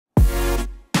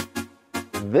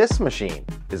This machine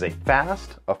is a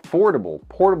fast, affordable,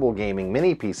 portable gaming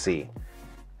mini PC.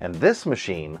 And this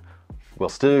machine will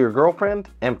steal your girlfriend,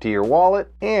 empty your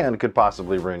wallet, and could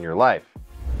possibly ruin your life.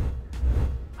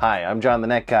 Hi, I'm John the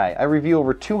Net Guy. I review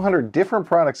over 200 different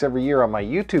products every year on my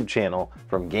YouTube channel,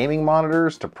 from gaming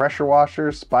monitors to pressure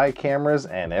washers, spy cameras,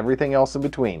 and everything else in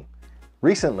between.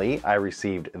 Recently, I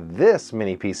received this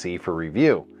mini PC for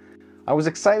review. I was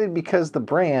excited because the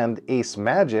brand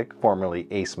Acemagic, formerly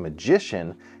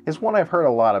Acemagician, is one I've heard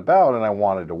a lot about and I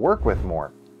wanted to work with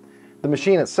more. The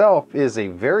machine itself is a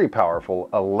very powerful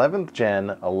 11th gen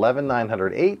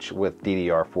 11900H with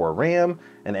DDR4 RAM,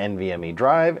 an NVMe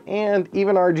drive, and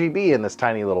even RGB in this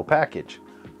tiny little package.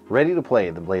 Ready to play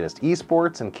the latest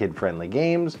esports and kid-friendly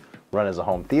games, run as a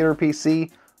home theater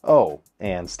PC,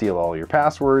 and steal all your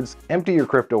passwords, empty your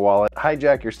crypto wallet,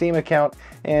 hijack your Steam account,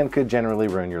 and could generally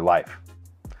ruin your life.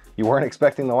 You weren't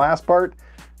expecting the last part?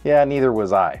 Yeah, neither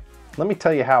was I. Let me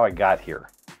tell you how I got here.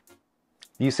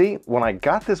 You see, when I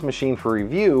got this machine for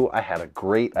review, I had a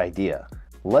great idea.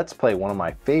 Let's play one of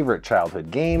my favorite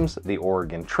childhood games, the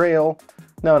Oregon Trail.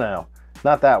 No,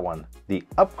 not that one. The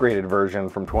upgraded version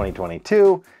from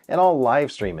 2022, and I'll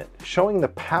live stream it, showing the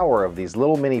power of these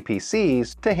little mini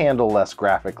PCs to handle less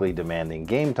graphically demanding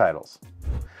game titles.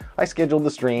 I scheduled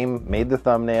the stream, made the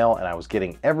thumbnail, and I was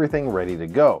getting everything ready to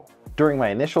go. During my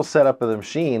initial setup of the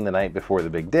machine the night before the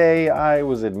big day, I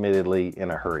was admittedly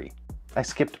in a hurry. I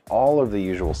skipped all of the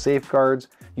usual safeguards,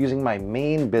 using my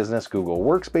main business Google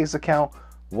Workspace account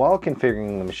while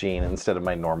configuring the machine instead of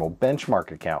my normal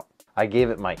benchmark account. I gave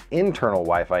it my internal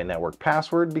Wi-Fi network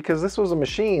password because this was a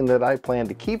machine that I planned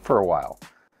to keep for a while.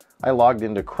 I logged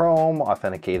into Chrome,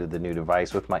 authenticated the new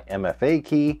device with my MFA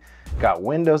key, got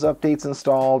Windows updates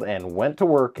installed, and went to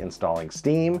work installing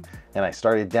Steam, and I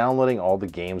started downloading all the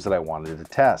games that I wanted to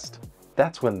test.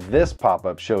 That's when this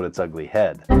pop-up showed its ugly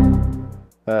head.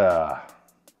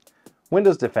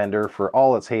 Windows Defender, for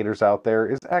all its haters out there,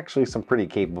 is actually some pretty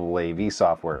capable AV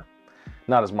software.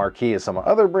 Not as marquee as some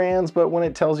other brands, but when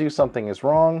it tells you something is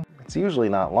wrong, it's usually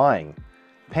not lying.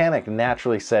 Panic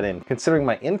naturally set in, considering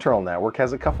my internal network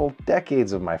has a couple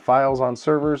decades of my files on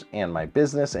servers and my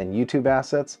business and YouTube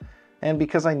assets, and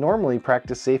because I normally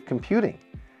practice safe computing.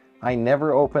 I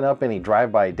never open up any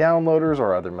drive-by downloaders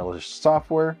or other malicious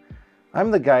software.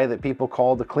 I'm the guy that people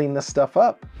call to clean this stuff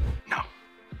up. No,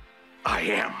 I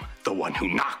am the one who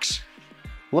knocks.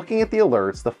 Looking at the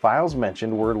alerts, the files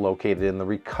mentioned were located in the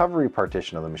recovery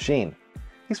partition of the machine.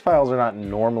 These files are not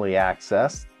normally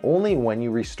accessed. Only when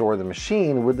you restore the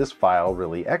machine would this file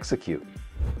really execute.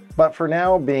 But for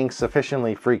now, being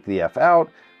sufficiently freaked the F out,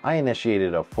 I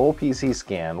initiated a full PC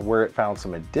scan where it found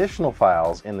some additional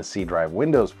files in the C drive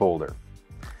Windows folder.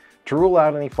 To rule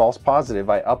out any false positive,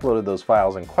 I uploaded those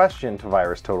files in question to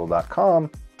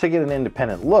virustotal.com to get an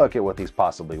independent look at what these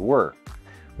possibly were.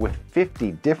 With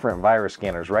 50 different virus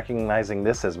scanners recognizing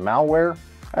this as malware,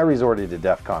 I resorted to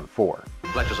DEFCON 4.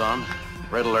 Flash is on.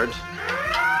 Red alert.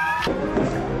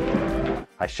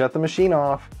 I shut the machine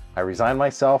off. I resigned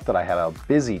myself that I had a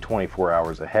busy 24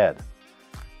 hours ahead.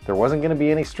 There wasn't going to be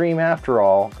any stream after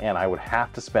all, and I would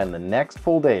have to spend the next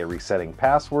full day resetting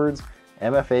passwords,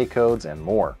 MFA codes, and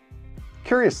more.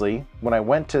 Curiously, when I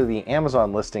went to the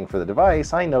Amazon listing for the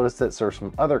device, I noticed that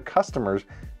some other customers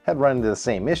had run into the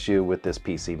same issue with this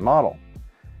PC model.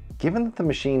 Given that the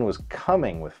machine was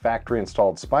coming with factory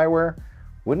installed spyware,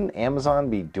 wouldn't Amazon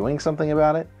be doing something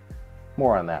about it?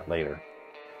 More on that later.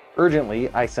 Urgently,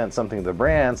 I sent something to the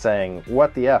brand saying,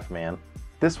 "What the F, man?"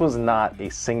 This was not a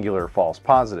singular false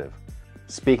positive.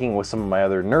 Speaking with some of my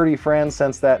other nerdy friends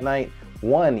since that night,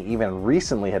 one even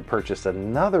recently had purchased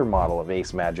another model of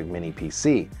Acemagic Mini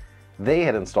PC. They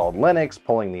had installed Linux,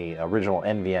 pulling the original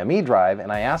NVMe drive,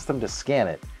 and I asked them to scan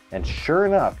it, and sure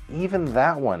enough, even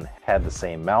that one had the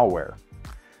same malware.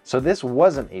 So this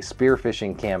wasn't a spear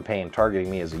phishing campaign targeting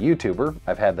me as a YouTuber,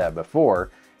 I've had that before.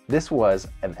 This was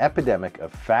an epidemic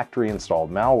of factory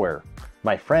installed malware.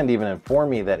 My friend even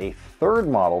informed me that a third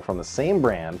model from the same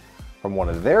brand from one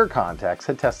of their contacts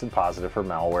had tested positive for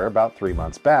malware about 3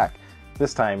 months back,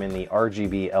 this time in the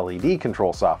RGB LED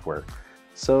control software.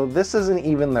 So this isn't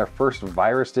even their first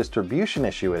virus distribution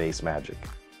issue at Acemagic.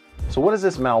 So what does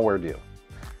this malware do?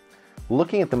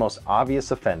 Looking at the most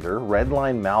obvious offender,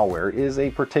 Redline Malware is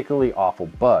a particularly awful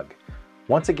bug.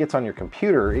 Once it gets on your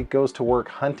computer, it goes to work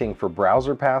hunting for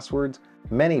browser passwords,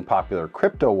 many popular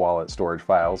crypto wallet storage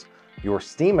files, your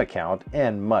Steam account,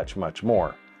 and much, much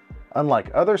more.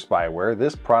 Unlike other spyware,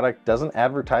 this product doesn't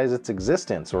advertise its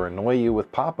existence or annoy you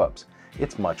with pop-ups.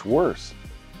 It's much worse.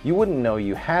 You wouldn't know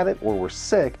you had it or were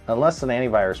sick unless an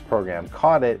antivirus program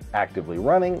caught it actively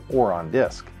running or on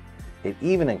disk. It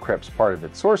even encrypts part of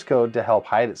its source code to help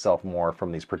hide itself more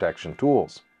from these protection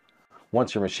tools.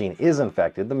 Once your machine is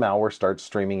infected, the malware starts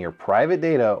streaming your private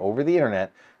data over the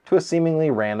internet to a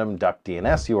seemingly random duck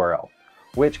DNS URL,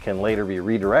 which can later be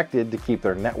redirected to keep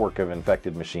their network of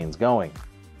infected machines going.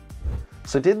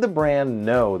 So did the brand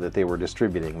know that they were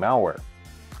distributing malware?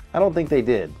 I don't think they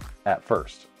did at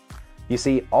first. You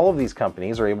see, all of these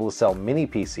companies are able to sell mini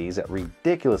PCs at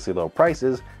ridiculously low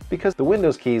prices because the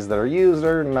Windows keys that are used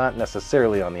are not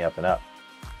necessarily on the up and up.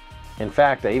 In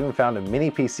fact, I even found a mini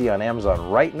PC on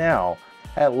Amazon right now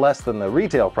at less than the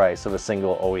retail price of a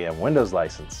single OEM Windows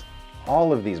license.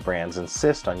 All of these brands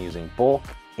insist on using bulk,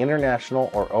 international,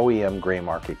 or OEM gray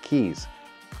market keys.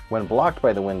 When blocked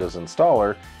by the Windows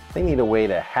installer, they need a way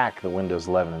to hack the Windows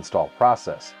 11 install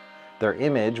process. Their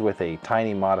image with a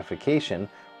tiny modification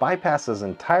bypasses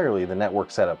entirely the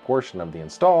network setup portion of the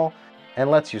install and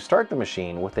lets you start the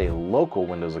machine with a local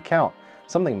Windows account,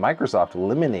 something Microsoft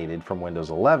eliminated from Windows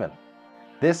 11.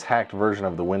 This hacked version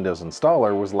of the Windows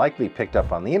installer was likely picked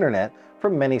up on the internet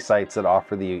from many sites that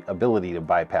offer the ability to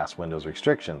bypass Windows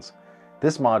restrictions.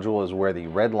 This module is where the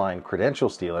Redline credential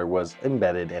stealer was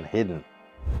embedded and hidden.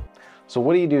 So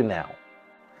what do you do now?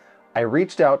 I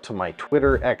reached out to my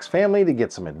Twitter X family to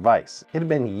get some advice. It had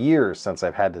been years since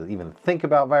I've had to even think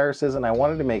about viruses, and I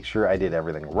wanted to make sure I did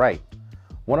everything right.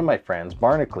 One of my friends,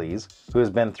 Barnacles, who has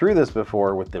been through this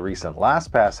before with the recent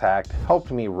LastPass hack,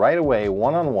 helped me right away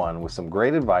one-on-one with some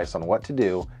great advice on what to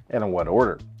do and in what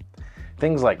order.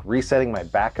 Things like resetting my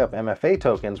backup MFA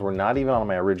tokens were not even on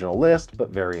my original list, but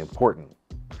very important.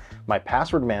 My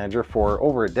password manager for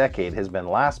over a decade has been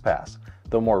LastPass,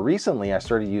 though more recently I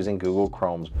started using Google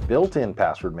Chrome's built-in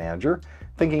password manager,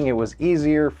 thinking it was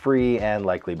easier, free, and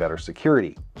likely better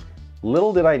security.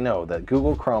 Little did I know that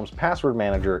Google Chrome's password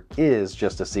manager is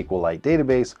just a SQLite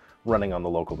database running on the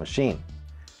local machine.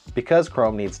 Because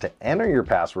Chrome needs to enter your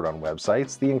password on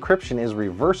websites, the encryption is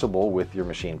reversible with your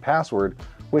machine password,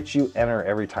 which you enter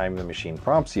every time the machine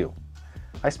prompts you.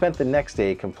 I spent the next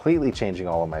day completely changing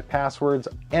all of my passwords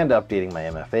and updating my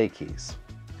MFA keys.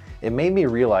 It made me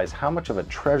realize how much of a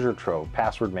treasure trove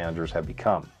password managers have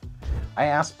become. I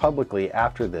asked publicly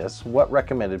after this what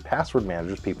recommended password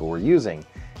managers people were using,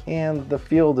 and the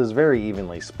field is very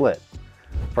evenly split.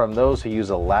 From those who use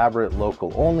elaborate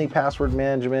local-only password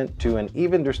management to an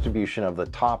even distribution of the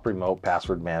top remote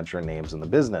password manager names in the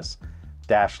business: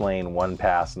 Dashlane,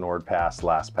 1Pass, NordPass,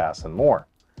 LastPass, and more.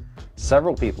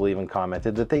 Several people even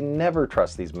commented that they never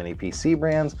trust these mini PC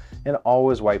brands and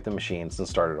always wipe the machines and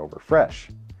start it over fresh.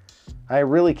 I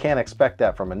really can't expect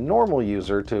that from a normal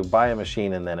user to buy a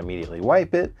machine and then immediately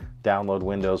wipe it, download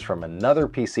Windows from another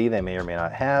PC they may or may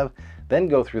not have, then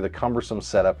go through the cumbersome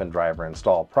setup and driver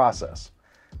install process.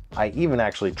 I even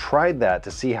actually tried that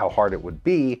to see how hard it would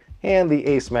be, and the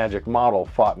Acemagic model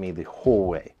fought me the whole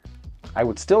way. I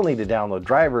would still need to download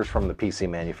drivers from the PC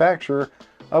manufacturer,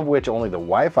 of which only the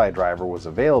Wi-Fi driver was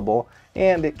available,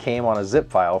 and it came on a zip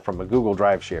file from a Google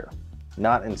Drive share,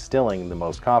 not instilling the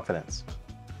most confidence.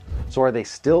 So are they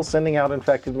still sending out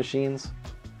infected machines?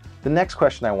 The next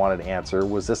question I wanted to answer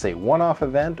was this a one-off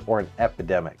event or an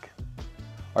epidemic?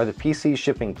 Are the PCs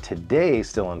shipping today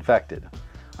still infected?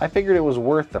 I figured it was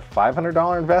worth the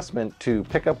 $500 investment to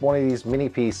pick up one of these mini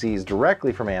PCs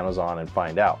directly from Amazon and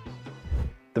find out.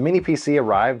 The mini PC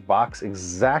arrived boxed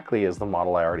exactly as the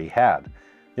model I already had,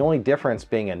 the only difference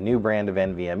being a new brand of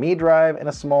NVMe drive and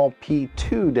a small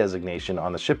P2 designation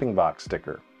on the shipping box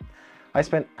sticker. I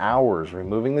spent hours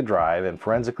removing the drive and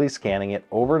forensically scanning it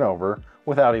over and over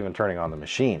without even turning on the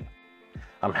machine.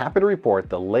 I'm happy to report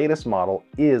the latest model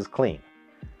is clean.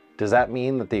 Does that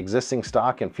mean that the existing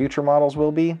stock and future models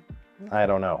will be? I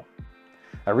don't know.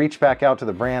 I reached back out to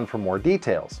the brand for more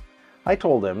details. I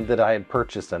told them that I had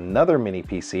purchased another mini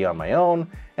PC on my own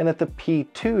and that the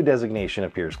P2 designation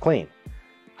appears clean.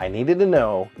 I needed to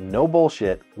know, no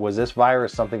bullshit, was this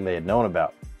virus something they had known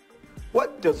about?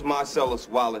 What does Marcellus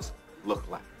Wallace look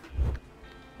like?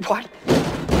 What?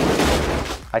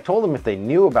 I told them if they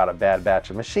knew about a bad batch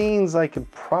of machines, I could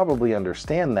probably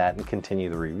understand that and continue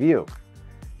the review.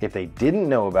 If they didn't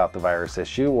know about the virus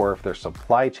issue, or if their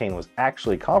supply chain was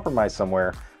actually compromised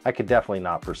somewhere, I could definitely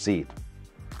not proceed.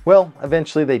 Well,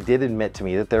 eventually they did admit to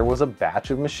me that there was a batch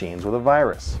of machines with a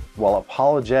virus. While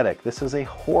apologetic, this is a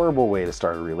horrible way to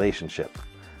start a relationship.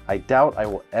 I doubt I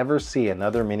will ever see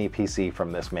another mini PC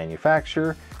from this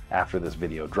manufacturer after this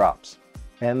video drops.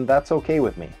 And that's okay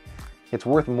with me. It's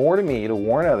worth more to me to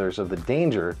warn others of the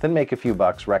danger than make a few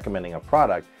bucks recommending a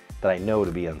product that I know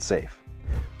to be unsafe.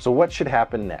 So what should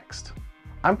happen next?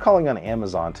 I'm calling on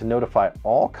Amazon to notify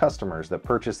all customers that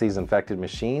purchase these infected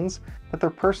machines that their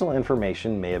personal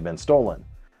information may have been stolen.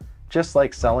 Just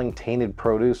like selling tainted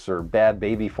produce or bad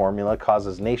baby formula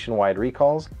causes nationwide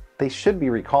recalls, they should be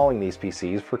recalling these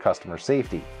PCs for customer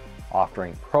safety,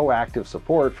 offering proactive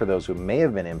support for those who may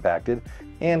have been impacted,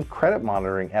 and credit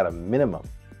monitoring at a minimum.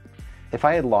 If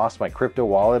I had lost my crypto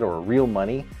wallet or real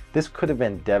money, this could have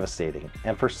been devastating,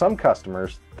 and for some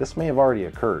customers, this may have already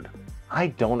occurred. I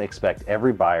don't expect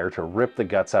every buyer to rip the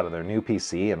guts out of their new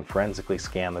PC and forensically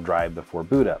scan the drive before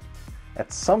boot up.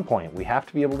 At some point, we have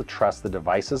to be able to trust the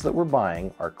devices that we're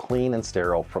buying are clean and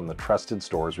sterile from the trusted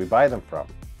stores we buy them from.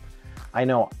 I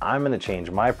know I'm going to change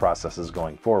my processes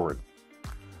going forward.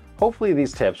 Hopefully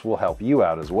these tips will help you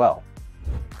out as well.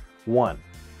 1.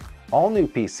 All new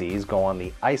PCs go on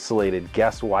the isolated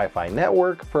guest Wi-Fi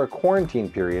network for a quarantine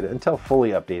period until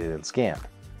fully updated and scanned.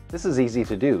 This is easy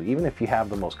to do even if you have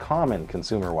the most common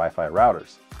consumer Wi-Fi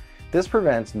routers. This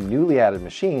prevents newly added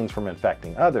machines from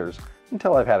infecting others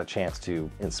until I've had a chance to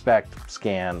inspect,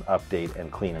 scan, update,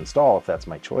 and clean install if that's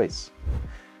my choice.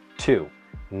 2.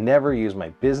 Never use my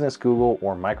business Google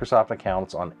or Microsoft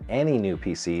accounts on any new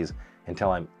PCs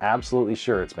until I'm absolutely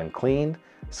sure it's been cleaned,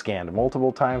 scanned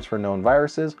multiple times for known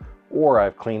viruses, or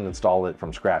I've cleaned and installed it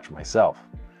from scratch myself.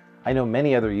 I know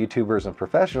many other YouTubers and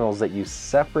professionals that use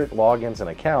separate logins and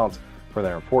accounts for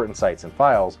their important sites and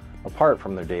files apart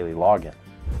from their daily login.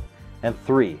 And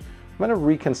 3, I'm going to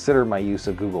reconsider my use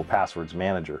of Google Passwords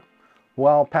Manager.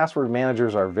 While password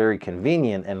managers are very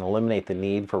convenient and eliminate the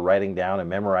need for writing down and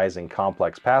memorizing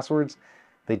complex passwords,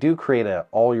 they do create a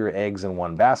all your eggs in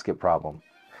one basket problem.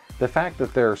 The fact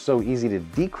that they're so easy to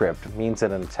decrypt means that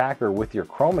an attacker with your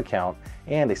Chrome account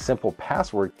and a simple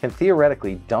password can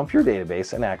theoretically dump your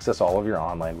database and access all of your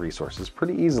online resources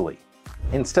pretty easily.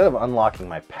 Instead of unlocking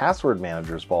my password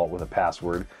manager's vault with a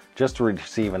password just to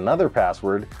receive another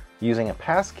password, using a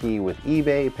passkey with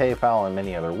eBay, PayPal, and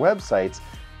many other websites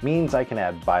means I can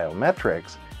add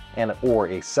biometrics or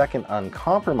a second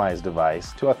uncompromised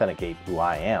device to authenticate who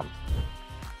I am.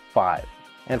 5.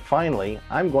 And finally,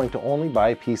 I'm going to only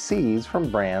buy PCs from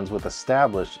brands with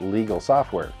established legal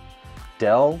software.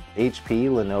 Dell, HP,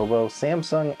 Lenovo,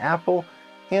 Samsung, Apple,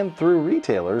 and through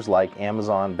retailers like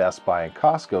Amazon, Best Buy, and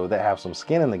Costco that have some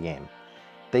skin in the game.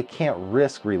 They can't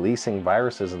risk releasing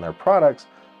viruses in their products,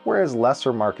 whereas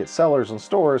lesser market sellers and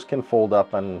stores can fold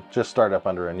up and just start up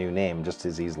under a new name just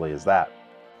as easily as that.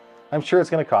 I'm sure it's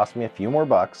going to cost me a few more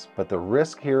bucks, but the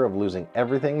risk here of losing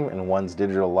everything in one's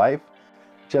digital life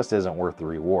just isn't worth the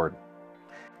reward.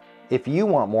 If you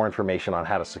want more information on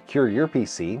how to secure your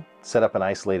PC, set up an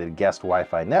isolated guest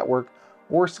Wi-Fi network,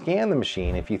 or scan the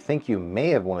machine if you think you may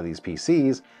have one of these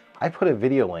PCs, I put a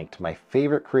video link to my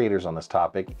favorite creators on this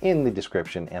topic in the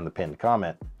description and the pinned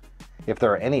comment. If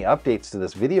there are any updates to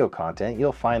this video content,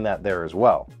 you'll find that there as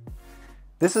well.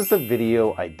 This is the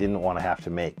video I didn't want to have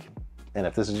to make. And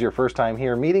if this is your first time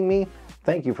here meeting me,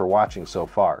 thank you for watching so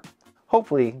far.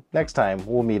 Hopefully, next time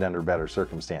we'll meet under better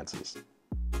circumstances.